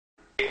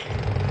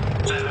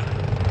7,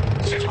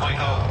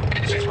 6.0,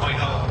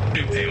 6.0,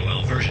 new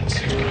AOL version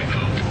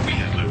 6.0. We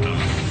have lived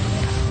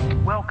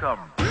on. Welcome.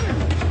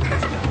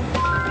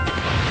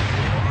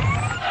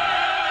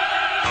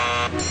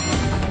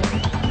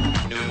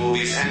 New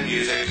movies and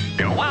music.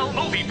 AOL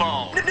Movie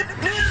Phone.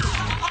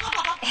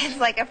 It's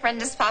like a friend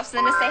just pops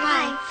in to say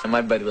hi.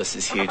 My bed list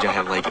is huge. I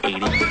have like 80.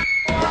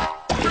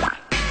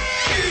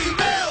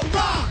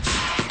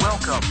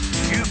 Welcome.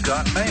 You've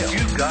got mail.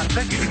 You've got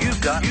pictures.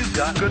 You've got.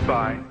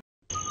 Goodbye.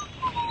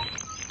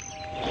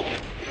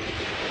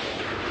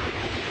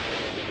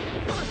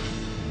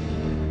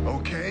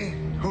 Okay,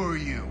 who are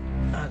you?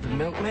 The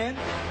milkman?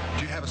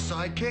 Do you have a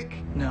sidekick?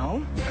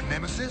 No. A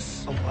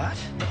nemesis? A what?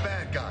 A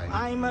bad guy?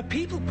 I'm a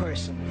people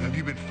person. Have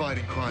you been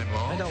fighting crime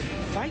long? I don't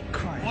fight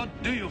crime. What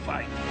do you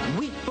fight?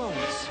 Wheat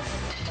bones.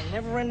 A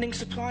never-ending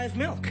supply of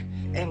milk.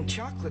 And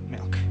chocolate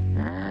milk.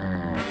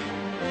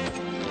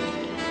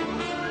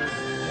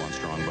 Want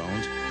strong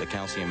bones? The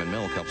calcium in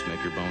milk helps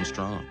make your bones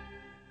strong.